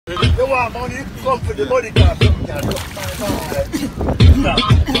want money, come for the money car.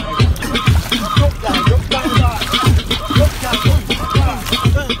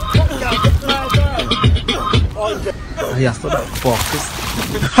 Ja står där bakåt.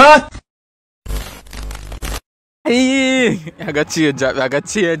 Ha! Hey, I got change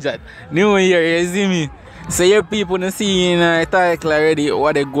that. New year, you see me? So your people don't see in a title already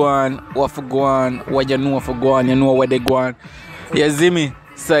what they go on, what for go on, what you know for go on, you know what they go on. You see me?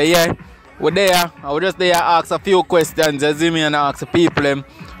 So yeah, we're there. I was just there ask a few questions, you see me, and ask the people them.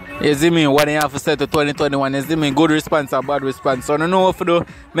 You see me, what they have to say to 2021, you see me, good response or bad response. So I don't know if you do,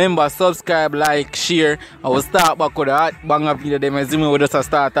 remember, subscribe, like, share. I will start back with a hot banger video, them, you see me, we just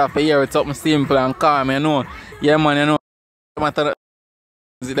start off a year with something simple and calm, you know. Yeah man, you know, matter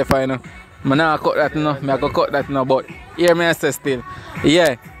is the final. I not cut that no, I go cut that no, but hear me I say still.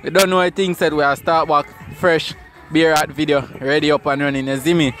 Yeah, we don't know what things said, we are start back fresh, beer art video, ready up and running, you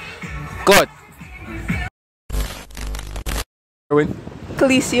see me? Cut.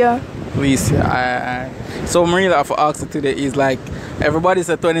 Alicia. So really have to ask you today is like, everybody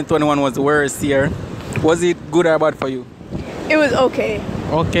said 2021 was the worst year. Was it good or bad for you? It was okay.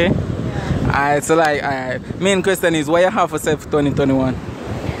 Okay. Alright, so like, main question is, what you have for self 2021?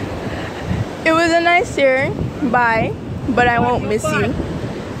 It was a nice year, bye, but I won't miss you.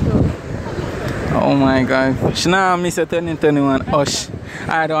 Oh my god. Shana miss your 2021. Osh.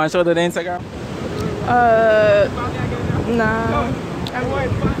 Alright, do you want to show to the Instagram? Nah.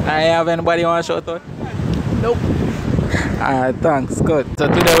 I have anybody you want to show to? Nope. Alright, thanks, good. So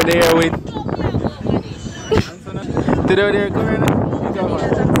today we're here with... Today we're here with...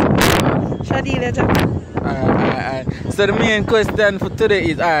 So the main question for today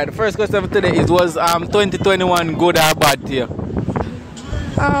is, the first question for today is, was 2021 good or bad to you?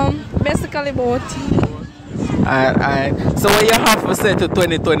 Basically both. So what you have to say to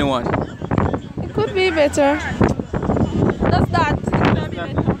 2021? It could be better. That's that.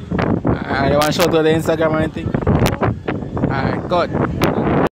 You want to show to the Instagram or anything? Alright, good.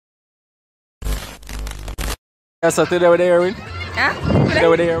 So today we're there with? Today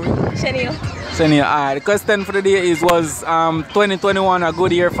we're there with? Shenseea. The question for the day is, was 2021 a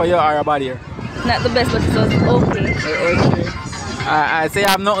good year for you or a bad year? Not the best, but it was okay. I say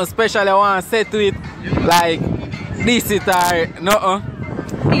I have nothing special I want to say to it, like this it or nothing.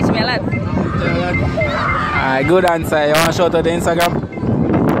 Teach me a lot. Good answer. You want to show to the Instagram?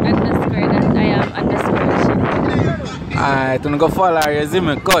 Underscore that I am underscore Shenseea. Alright, you go follow her, you see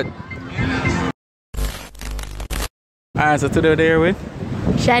me, cut. Alright, so today we're there with?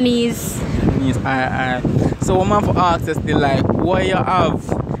 Shanice. So what man for ask is still like, what you have?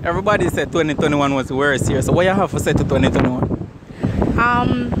 Everybody said 2021 was the worst year, so what you have to say to 2021? I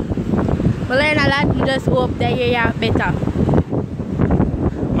learned a lot, just hope that you are better.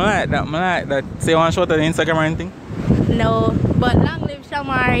 I like that. So you want to show to the Instagram or anything? No, but long live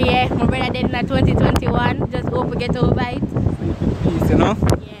Shamar, yeah. My brother did in 2021, just hope we get over it. Peace, you know?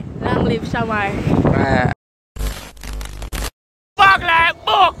 Yeah, long live Shamar. Fuck like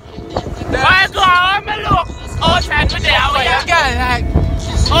book! Why go on me look? Outside we there, we are girl like.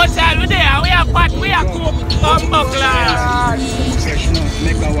 Outside we there, we are pot, we are cook, buckler.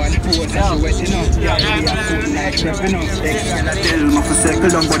 Make a one pose and she wet enough. Yeah, we are food like chef enough. Ex-gala tell me for circle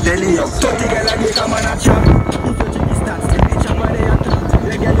down but tell you. 30 gala get a man a chop. If you check the stats, let me chop on the top.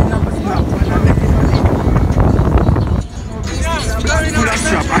 The girl in a snap and I make it full of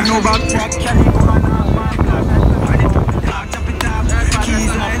strap and no back track. Can you come and have my black? And it up the top, chop it up.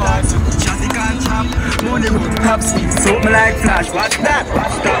 Keys like that, chassis can't chop. Money with top speed, something like flash. What's that?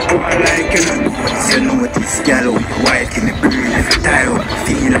 What's that? Oh, I like it. You know what this girl white in the burn if you tie up.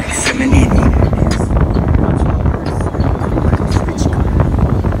 Feel like seminini.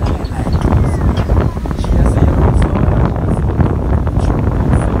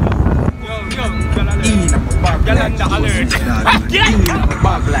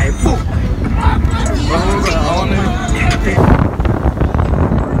 Bag like book.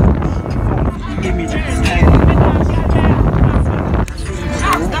 Give me the style.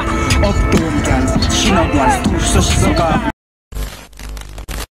 Uptown girl, she not was too so she suck.